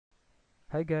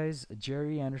Hi guys,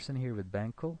 Jerry Anderson here with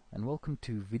Banckle, and welcome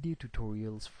to video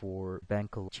tutorials for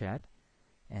Banckle Chat.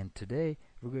 And today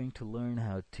we're going to learn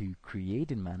how to create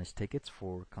and manage tickets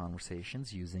for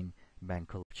conversations using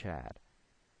Banckle Chat.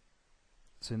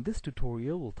 So in this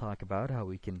tutorial we'll talk about how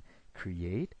we can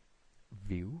create,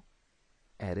 view,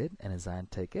 edit and assign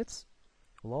tickets.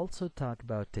 We'll also talk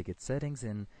about ticket settings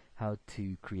and how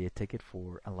to create a ticket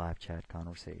for a live chat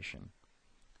conversation.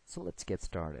 So let's get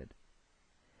started.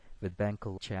 With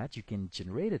Banckle Chat, you can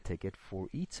generate a ticket for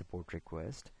each support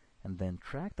request and then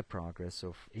track the progress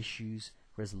of issues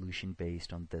resolution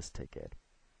based on this ticket.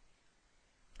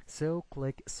 So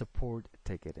click Support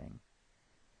Ticketing.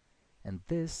 And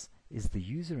this is the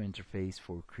user interface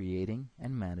for creating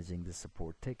and managing the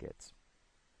support tickets.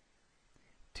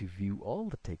 To view all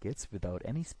the tickets without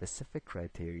any specific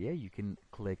criteria, you can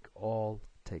click All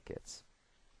Tickets.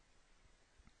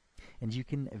 And you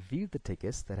can view the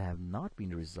tickets that have not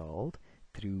been resolved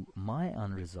through My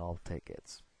Unresolved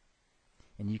Tickets.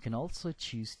 And you can also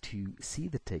choose to see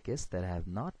the tickets that have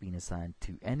not been assigned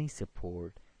to any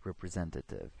support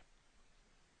representative.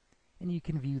 And you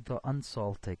can view the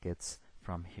unsolved tickets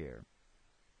from here.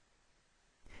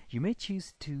 You may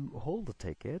choose to hold the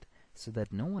ticket so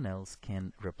that no one else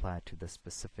can reply to the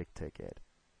specific ticket.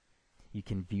 You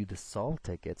can view the solved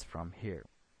tickets from here.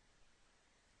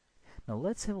 Now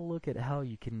let's have a look at how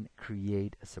you can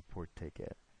create a support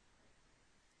ticket.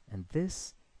 And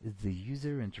this is the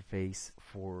user interface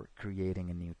for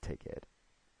creating a new ticket.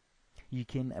 You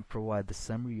can provide the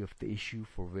summary of the issue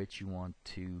for which you want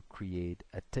to create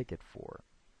a ticket for.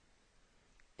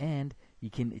 And you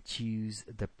can choose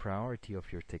the priority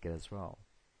of your ticket as well.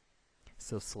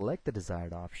 So select the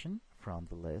desired option from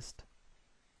the list.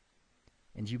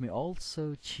 And you may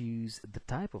also choose the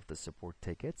type of the support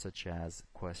ticket, such as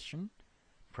question,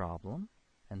 problem,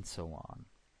 and so on.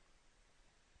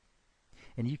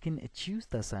 And you can choose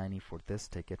the assignee for this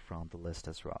ticket from the list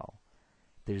as well.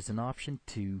 There's an option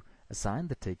to assign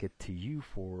the ticket to you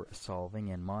for solving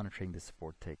and monitoring the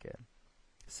support ticket.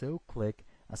 So click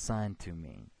Assign to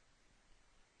Me.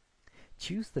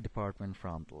 Choose the department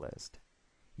from the list.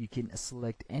 You can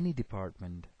select any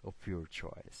department of your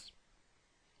choice.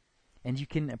 And you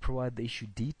can provide the issue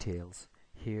details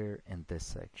here in this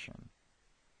section.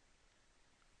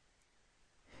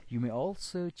 You may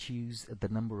also choose the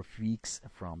number of weeks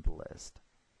from the list.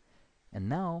 And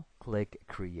now click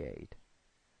Create.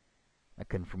 A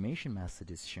confirmation message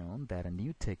is shown that a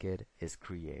new ticket is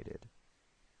created.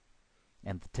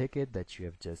 And the ticket that you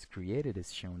have just created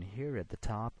is shown here at the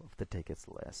top of the tickets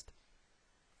list.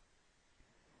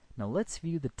 Now let's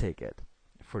view the ticket.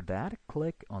 For that,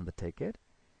 click on the ticket.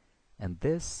 And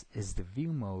this is the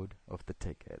view mode of the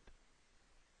ticket.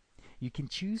 You can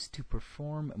choose to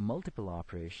perform multiple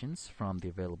operations from the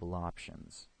available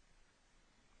options.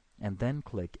 And then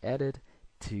click Edit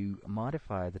to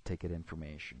modify the ticket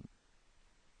information.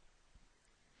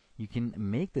 You can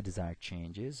make the desired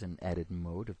changes in edit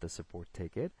mode of the support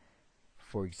ticket.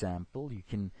 For example, you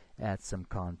can add some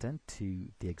content to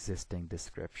the existing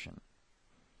description.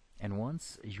 And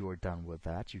once you are done with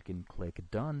that, you can click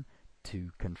Done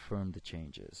to confirm the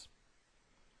changes.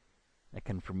 A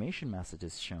confirmation message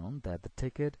is shown that the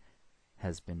ticket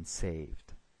has been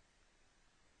saved.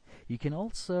 You can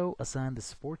also assign the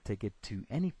support ticket to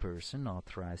any person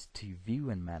authorized to view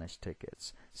and manage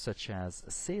tickets, such as a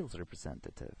sales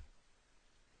representative.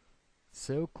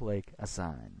 So click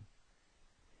Assign.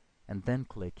 And then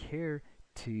click here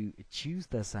to choose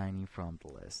the assignee from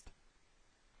the list.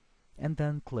 And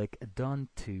then click Done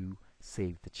to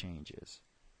save the changes.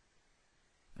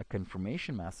 A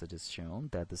confirmation message is shown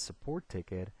that the support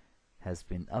ticket has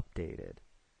been updated.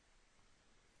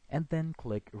 And then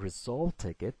click Resolve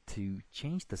Ticket to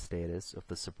change the status of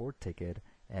the support ticket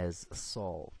as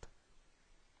solved.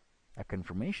 A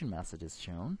confirmation message is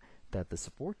shown that the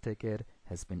support ticket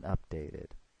has been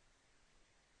updated.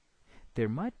 There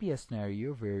might be a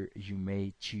scenario where you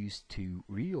may choose to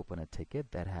reopen a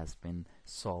ticket that has been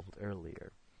solved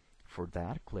earlier. For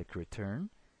that, click Return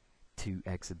to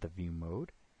exit the view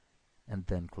mode, and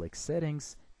then click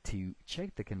Settings to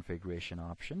check the configuration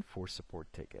option for support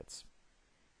tickets.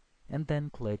 And then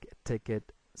click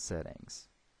Ticket Settings.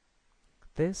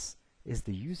 This is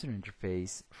the user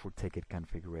interface for ticket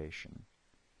configuration.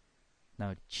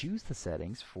 Now choose the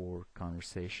settings for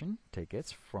conversation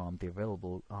tickets from the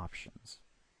available options.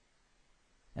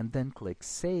 And then click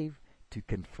Save to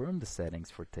confirm the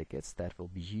settings for tickets that will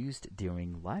be used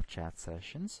during live chat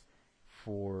sessions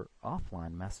for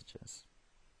offline messages.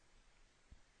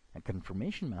 A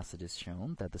confirmation message is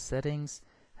shown that the settings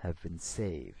have been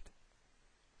saved.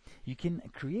 You can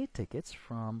create tickets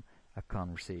from a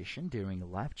conversation during a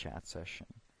live chat session.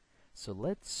 So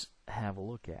let's have a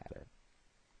look at it.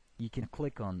 You can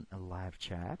click on a live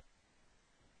chat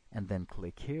and then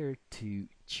click here to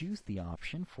choose the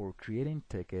option for creating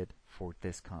ticket for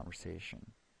this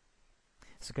conversation.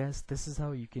 So guys, this is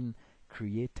how you can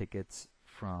create tickets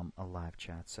from a live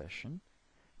chat session.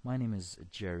 My name is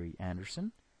Jerry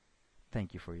Anderson.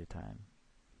 Thank you for your time.